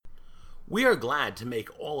We are glad to make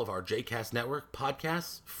all of our JCast Network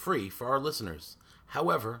podcasts free for our listeners.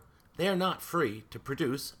 However, they are not free to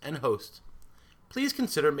produce and host. Please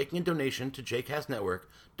consider making a donation to JCast Network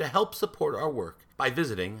to help support our work by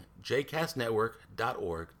visiting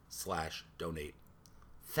jcastnetwork.org/donate.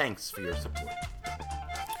 Thanks for your support.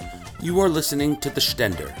 You are listening to The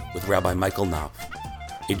Stender with Rabbi Michael Knopf,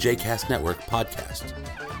 a JCast Network podcast.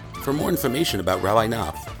 For more information about Rabbi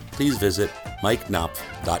Knopf, please visit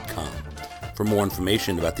mikeknopf.com. For more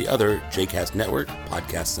information about the other JCast Network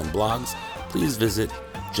podcasts and blogs, please visit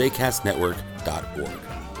jcastnetwork.org.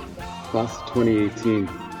 Class of 2018.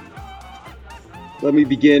 Let me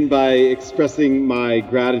begin by expressing my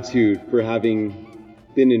gratitude for having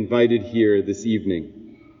been invited here this evening.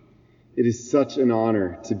 It is such an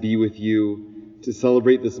honor to be with you, to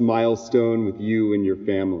celebrate this milestone with you and your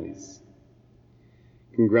families.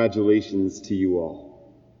 Congratulations to you all.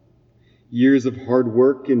 Years of hard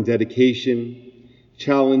work and dedication,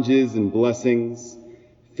 challenges and blessings,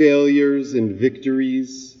 failures and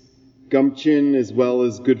victories, gumption as well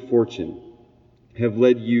as good fortune have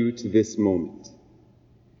led you to this moment.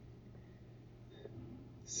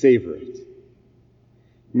 Savor it.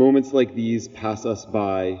 Moments like these pass us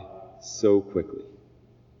by so quickly.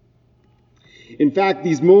 In fact,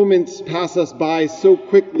 these moments pass us by so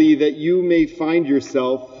quickly that you may find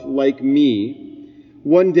yourself, like me,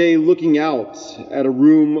 one day looking out at a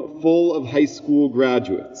room full of high school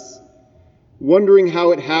graduates, wondering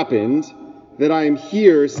how it happened that I am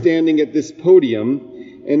here standing at this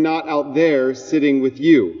podium and not out there sitting with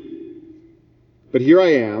you. But here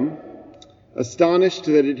I am, astonished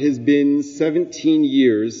that it has been 17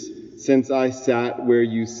 years since I sat where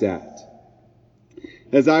you sat.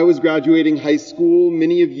 As I was graduating high school,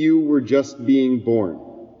 many of you were just being born.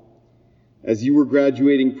 As you were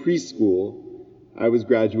graduating preschool, I was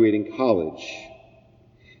graduating college.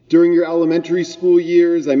 During your elementary school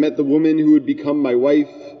years, I met the woman who would become my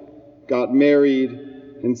wife, got married,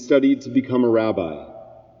 and studied to become a rabbi.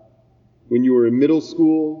 When you were in middle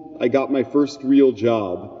school, I got my first real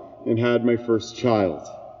job and had my first child.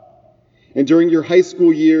 And during your high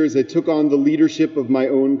school years, I took on the leadership of my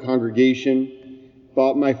own congregation,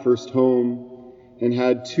 bought my first home, and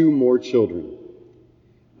had 2 more children.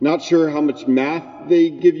 Not sure how much math they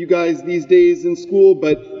give you guys these days in school,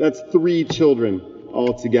 but that's 3 children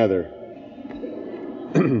altogether.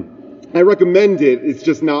 I recommend it, it's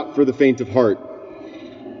just not for the faint of heart.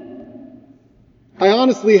 I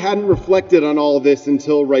honestly hadn't reflected on all this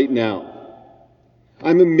until right now.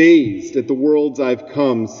 I'm amazed at the worlds I've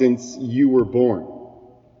come since you were born.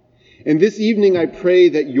 And this evening I pray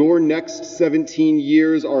that your next 17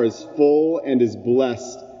 years are as full and as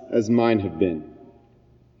blessed as mine have been.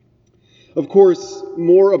 Of course,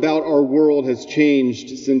 more about our world has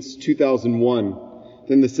changed since 2001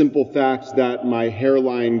 than the simple fact that my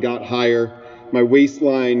hairline got higher, my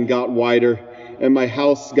waistline got wider, and my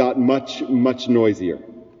house got much, much noisier.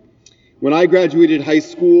 When I graduated high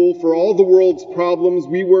school, for all the world's problems,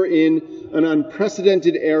 we were in an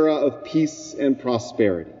unprecedented era of peace and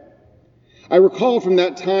prosperity. I recall from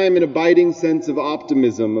that time an abiding sense of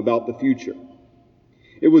optimism about the future.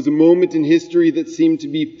 It was a moment in history that seemed to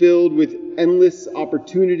be filled with endless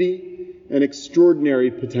opportunity and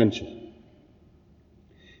extraordinary potential.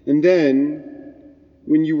 And then,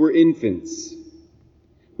 when you were infants,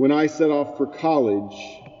 when I set off for college,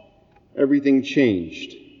 everything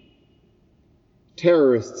changed.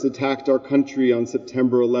 Terrorists attacked our country on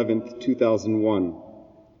September 11th, 2001,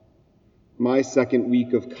 my second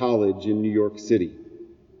week of college in New York City.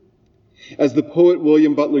 As the poet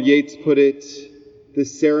William Butler Yeats put it, the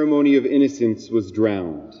ceremony of innocence was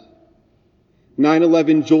drowned.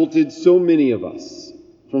 9/11 jolted so many of us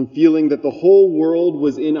from feeling that the whole world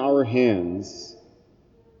was in our hands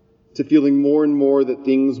to feeling more and more that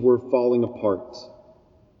things were falling apart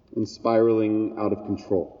and spiraling out of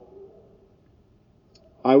control.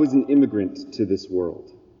 I was an immigrant to this world.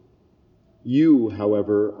 You,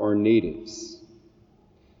 however, are natives.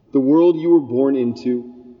 The world you were born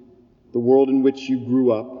into, the world in which you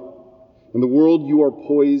grew up, and the world you are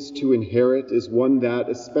poised to inherit is one that,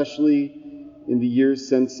 especially in the years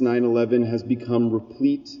since 9/11, has become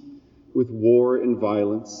replete with war and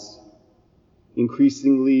violence,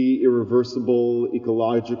 increasingly irreversible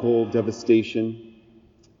ecological devastation,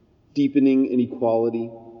 deepening inequality,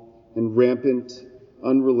 and rampant,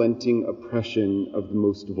 unrelenting oppression of the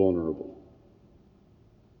most vulnerable.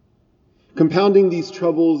 Compounding these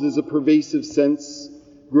troubles is a pervasive sense,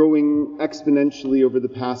 growing exponentially over the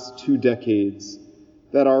past 2 decades,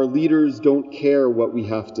 that our leaders don't care what we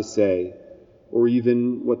have to say, or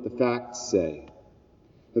even what the facts say.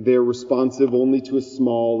 that they are responsive only to a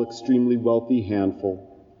small, extremely wealthy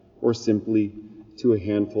handful, or simply to a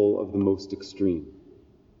handful of the most extreme.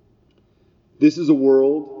 This is a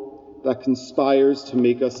world that conspires to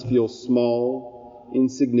make us feel small,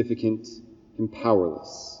 insignificant, and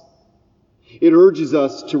powerless. It urges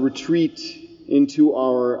us to retreat into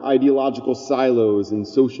our ideological silos and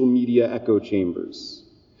social media echo chambers,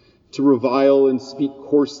 to revile and speak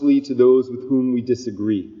coarsely to those with whom we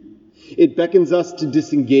disagree. It beckons us to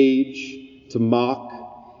disengage, to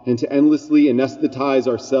mock, and to endlessly anesthetize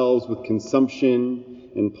ourselves with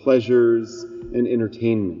consumption and pleasures and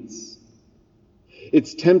entertainments.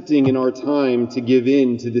 It's tempting in our time to give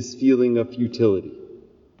in to this feeling of futility,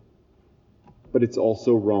 but it's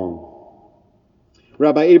also wrong.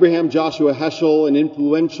 Rabbi Abraham Joshua Heschel, an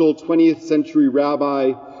influential 20th century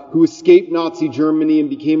rabbi who escaped Nazi Germany and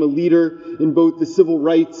became a leader in both the civil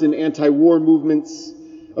rights and anti-war movements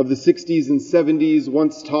of the 60s and 70s,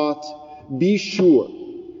 once taught, "Be sure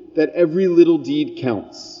that every little deed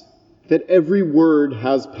counts, that every word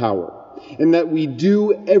has power, and that we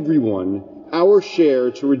do, everyone, our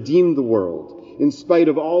share to redeem the world, in spite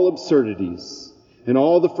of all absurdities and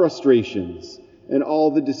all the frustrations and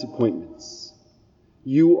all the disappointments.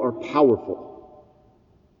 You are powerful.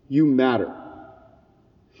 You matter."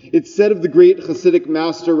 It's said of the great Hasidic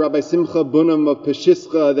master, Rabbi Simcha Bunim of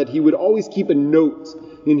Pshischa, that he would always keep a note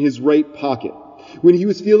in his right pocket. When he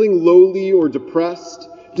was feeling lowly or depressed,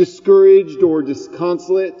 discouraged or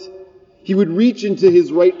disconsolate, he would reach into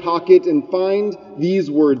his right pocket and find these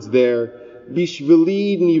words there,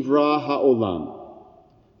 Bishvili nivra ha'olam.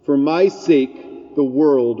 For my sake, the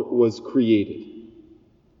world was created.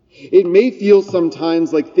 It may feel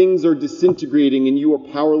sometimes like things are disintegrating and you are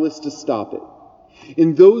powerless to stop it.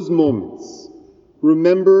 In those moments,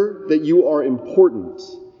 remember that you are important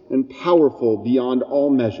and powerful beyond all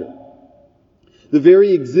measure. The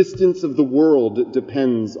very existence of the world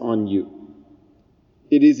depends on you.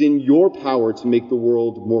 It is in your power to make the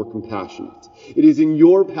world more compassionate. It is in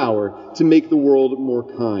your power to make the world more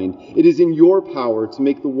kind. It is in your power to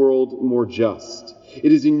make the world more just.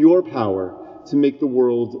 It is in your power to make the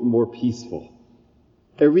world more peaceful.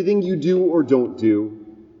 Everything you do or don't do,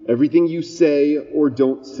 everything you say or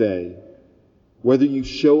don't say, whether you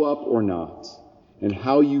show up or not, and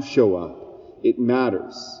how you show up, it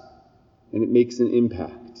matters, and it makes an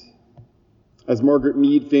impact. As Margaret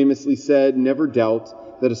Mead famously said, never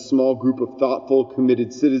doubt that a small group of thoughtful,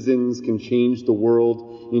 committed citizens can change the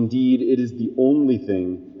world. Indeed, it is the only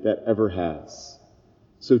thing that ever has.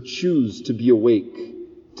 So choose to be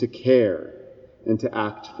awake, to care, and to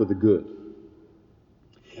act for the good.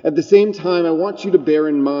 At the same time, I want you to bear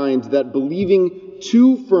in mind that believing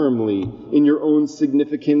too firmly in your own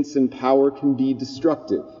significance and power can be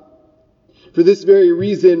destructive. For this very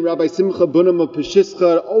reason, Rabbi Simcha Bunim of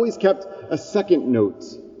Pshischa always kept a second note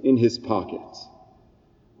in his pocket.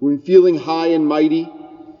 When feeling high and mighty,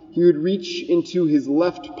 he would reach into his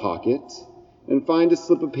left pocket and find a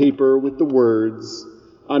slip of paper with the words,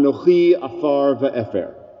 Anochi afar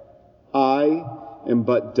va'efer. I am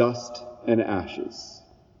but dust and ashes.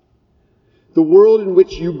 The world in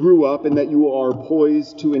which you grew up and that you are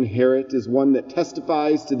poised to inherit is one that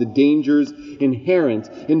testifies to the dangers inherent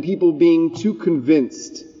in people being too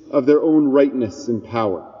convinced of their own rightness and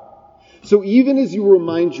power. So even as you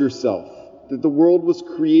remind yourself that the world was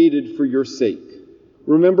created for your sake,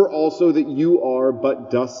 remember also that you are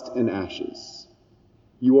but dust and ashes.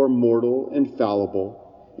 You are mortal and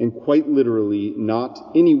fallible, and quite literally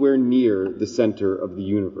not anywhere near the center of the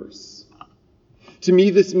universe. To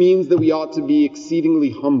me, this means that we ought to be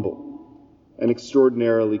exceedingly humble and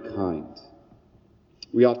extraordinarily kind.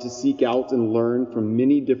 We ought to seek out and learn from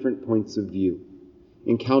many different points of view,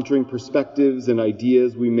 encountering perspectives and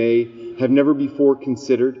ideas we may have never before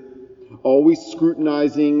considered, always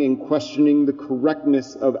scrutinizing and questioning the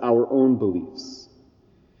correctness of our own beliefs.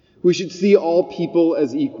 We should see all people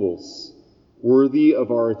as equals, worthy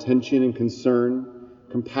of our attention and concern,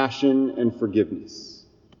 compassion and forgiveness.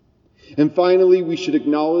 And finally, we should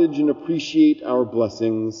acknowledge and appreciate our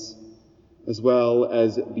blessings, as well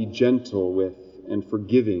as be gentle with and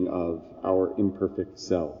forgiving of our imperfect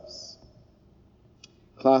selves.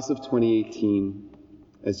 Class of 2018,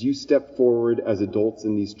 as you step forward as adults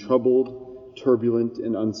in these troubled, turbulent,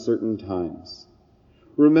 and uncertain times,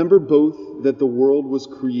 remember both that the world was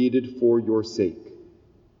created for your sake,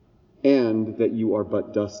 and that you are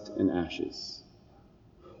but dust and ashes.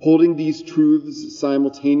 Holding these truths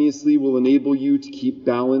simultaneously will enable you to keep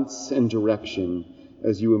balance and direction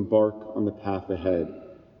as you embark on the path ahead.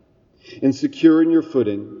 And secure in your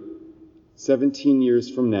footing, 17 years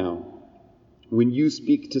from now, when you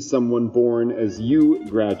speak to someone born as you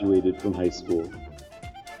graduated from high school.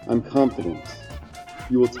 I'm confident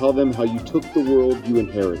you will tell them how you took the world you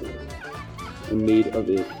inherited and made of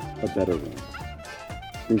it a better one.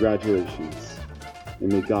 Congratulations,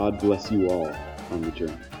 and may God bless you all on the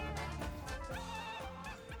journey.